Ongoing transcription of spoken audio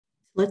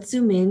Let's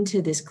zoom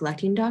into this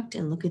collecting duct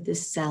and look at the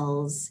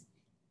cells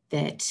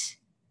that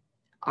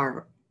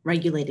are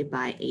regulated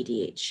by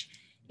ADH.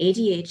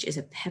 ADH is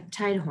a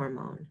peptide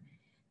hormone.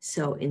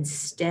 So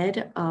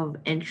instead of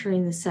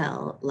entering the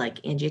cell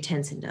like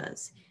angiotensin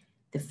does,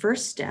 the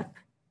first step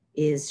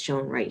is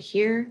shown right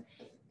here.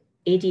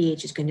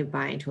 ADH is going to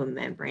bind to a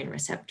membrane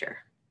receptor.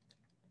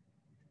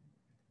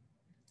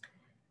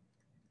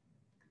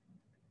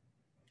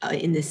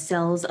 In the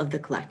cells of the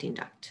collecting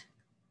duct.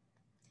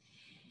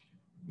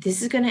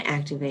 This is going to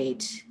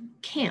activate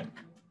CAMP,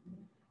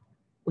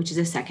 which is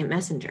a second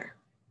messenger.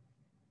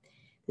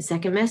 The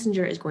second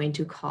messenger is going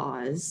to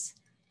cause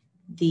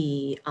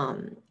the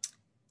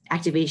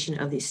activation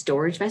of these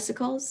storage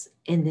vesicles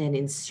and then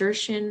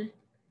insertion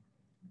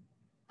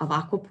of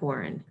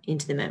aquaporin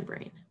into the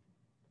membrane.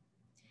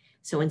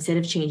 So instead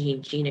of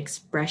changing gene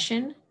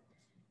expression,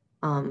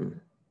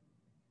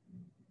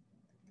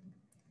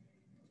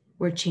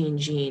 we're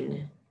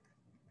changing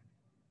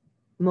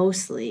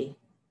mostly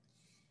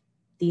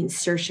the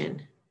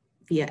insertion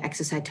via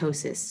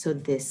exocytosis. So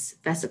this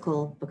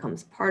vesicle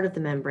becomes part of the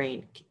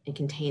membrane and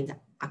contains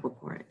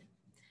aquaporin.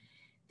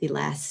 The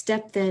last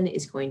step then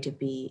is going to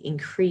be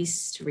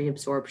increased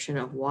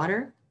reabsorption of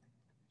water.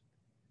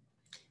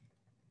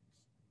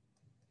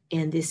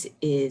 And this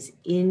is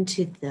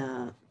into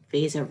the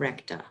vasa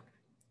recta.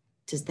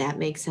 Does that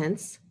make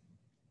sense?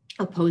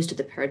 Opposed to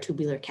the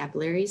paratubular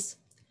capillaries?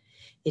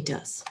 It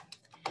does.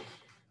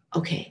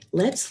 Okay,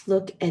 let's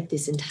look at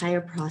this entire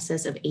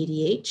process of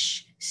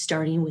ADH,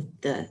 starting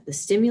with the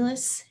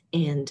stimulus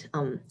and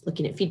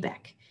looking at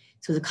feedback.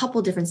 So there's a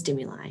couple different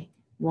stimuli.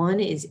 One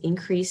is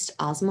increased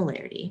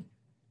osmolarity.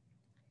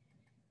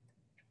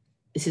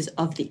 This is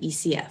of the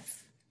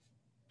ECF.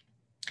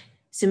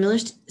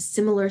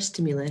 Similar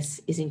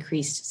stimulus is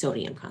increased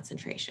sodium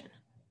concentration.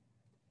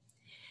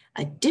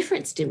 A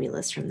different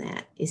stimulus from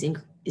that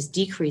is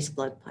decreased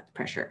blood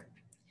pressure.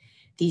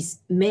 These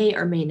may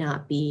or may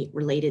not be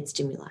related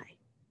stimuli.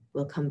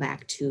 We'll come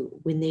back to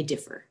when they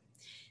differ.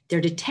 They're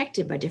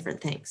detected by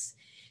different things.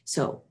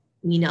 So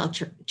mean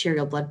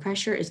arterial blood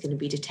pressure is going to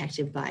be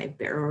detected by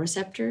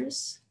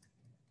baroreceptors.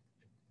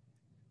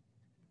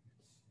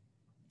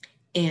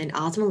 And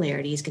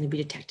osmolarity is going to be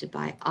detected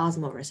by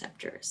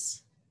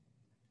osmoreceptors.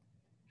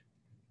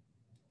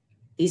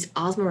 These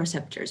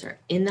osmoreceptors are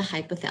in the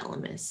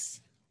hypothalamus,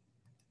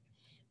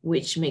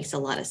 which makes a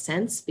lot of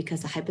sense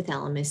because the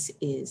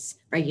hypothalamus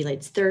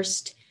regulates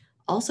thirst,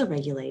 also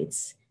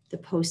regulates the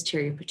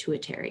posterior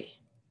pituitary.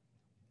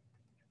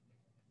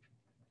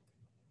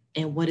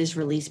 And what is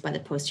released by the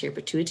posterior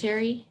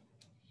pituitary?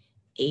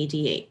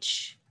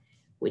 ADH,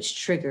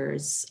 which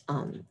triggers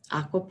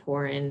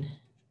aquaporin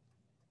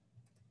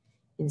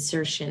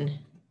insertion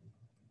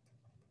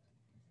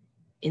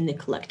in the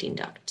collecting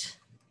duct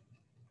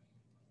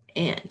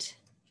and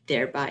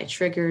thereby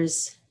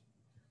triggers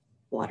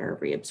water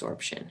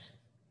reabsorption.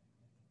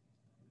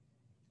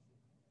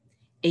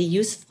 A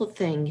useful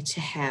thing to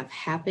have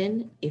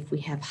happen if we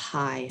have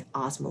high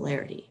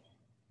osmolarity.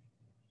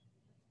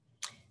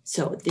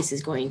 So this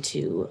is going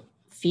to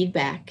feed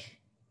back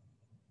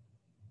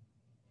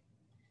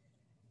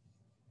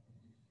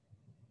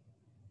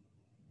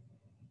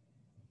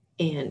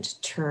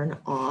and turn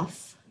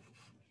off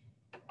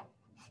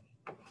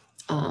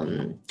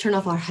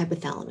our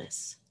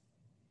hypothalamus.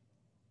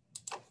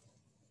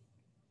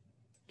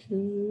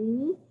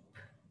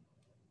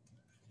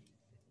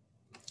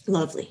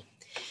 Lovely.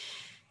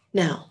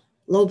 Now,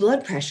 low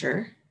blood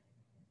pressure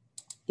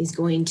is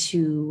going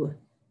to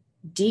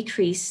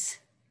decrease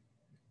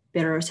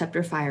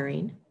baroreceptor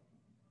firing.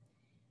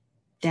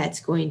 That's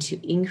going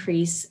to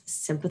increase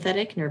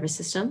sympathetic nervous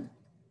system.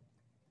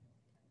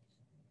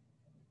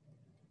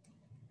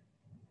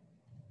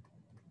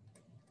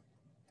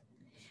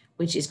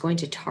 Which is going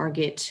to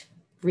target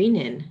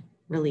renin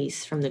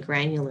release from the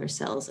granular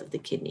cells of the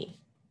kidney.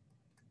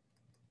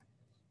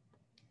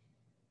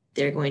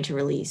 They're going to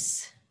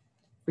release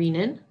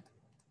renin,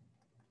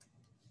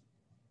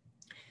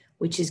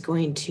 which is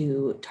going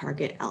to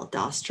target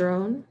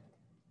aldosterone.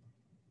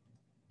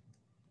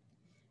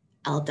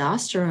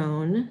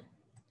 Aldosterone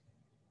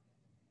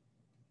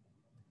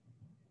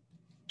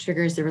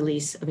triggers the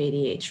release of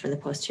ADH from the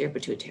posterior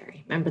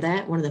pituitary. Remember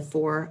that? One of the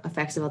 4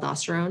 effects of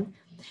aldosterone.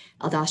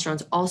 Aldosterone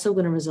is also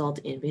going to result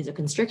in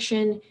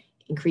vasoconstriction,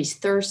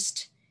 increased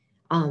thirst,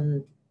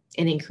 and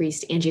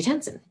increased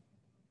angiotensin.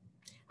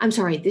 I'm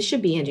sorry, this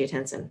should be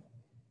angiotensin.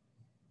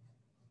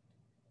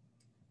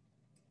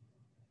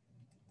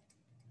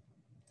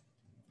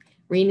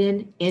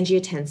 Renin,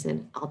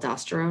 angiotensin,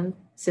 aldosterone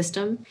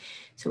system.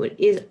 So it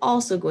is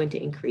also going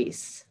to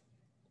increase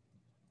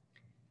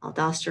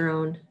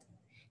aldosterone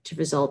to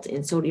result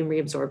in sodium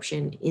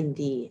reabsorption in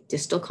the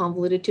distal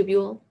convoluted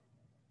tubule,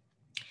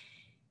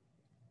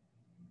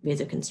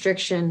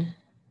 vasoconstriction,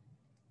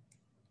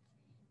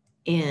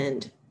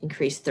 and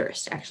increased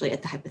thirst, actually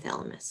at the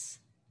hypothalamus.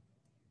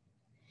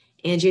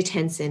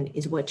 Angiotensin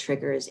is what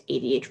triggers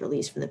ADH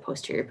release from the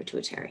posterior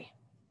pituitary.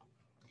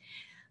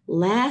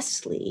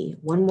 Lastly,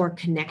 one more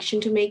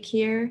connection to make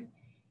here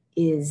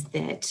is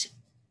that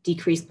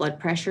decreased blood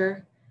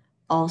pressure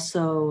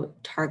also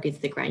targets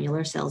the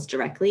granular cells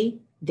directly.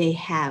 They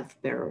have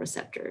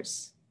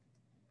baroreceptors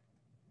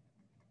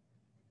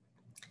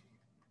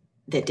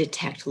that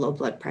detect low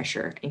blood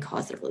pressure and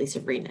cause the release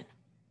of renin.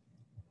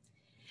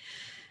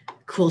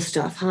 Cool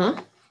stuff,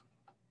 huh?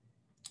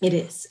 It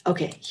is.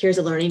 Okay, here's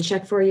a learning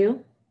check for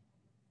you.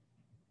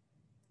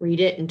 Read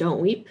it and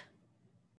don't weep.